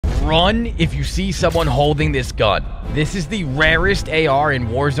Run if you see someone holding this gun. This is the rarest AR in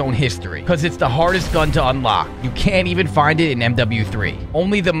Warzone history, because it's the hardest gun to unlock. You can't even find it in MW3.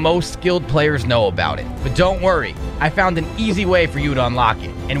 Only the most skilled players know about it. But don't worry, I found an easy way for you to unlock it.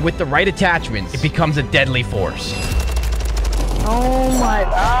 And with the right attachments, it becomes a deadly force. Oh my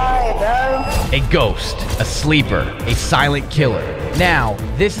god, bro. A ghost, a sleeper, a silent killer. Now,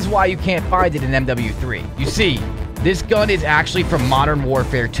 this is why you can't find it in MW3. You see, this gun is actually from Modern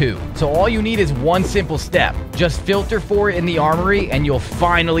Warfare 2. So all you need is one simple step. Just filter for it in the armory and you'll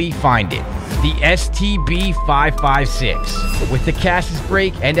finally find it. The STB-556. With the Cassis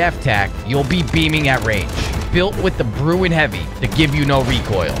brake and F-Tac, you'll be beaming at range. Built with the Bruin Heavy to give you no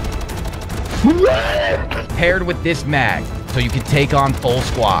recoil. Paired with this mag, so you can take on full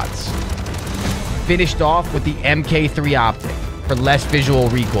squads. Finished off with the MK3 optic for less visual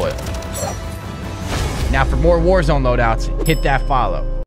recoil. Now for more Warzone loadouts, hit that follow.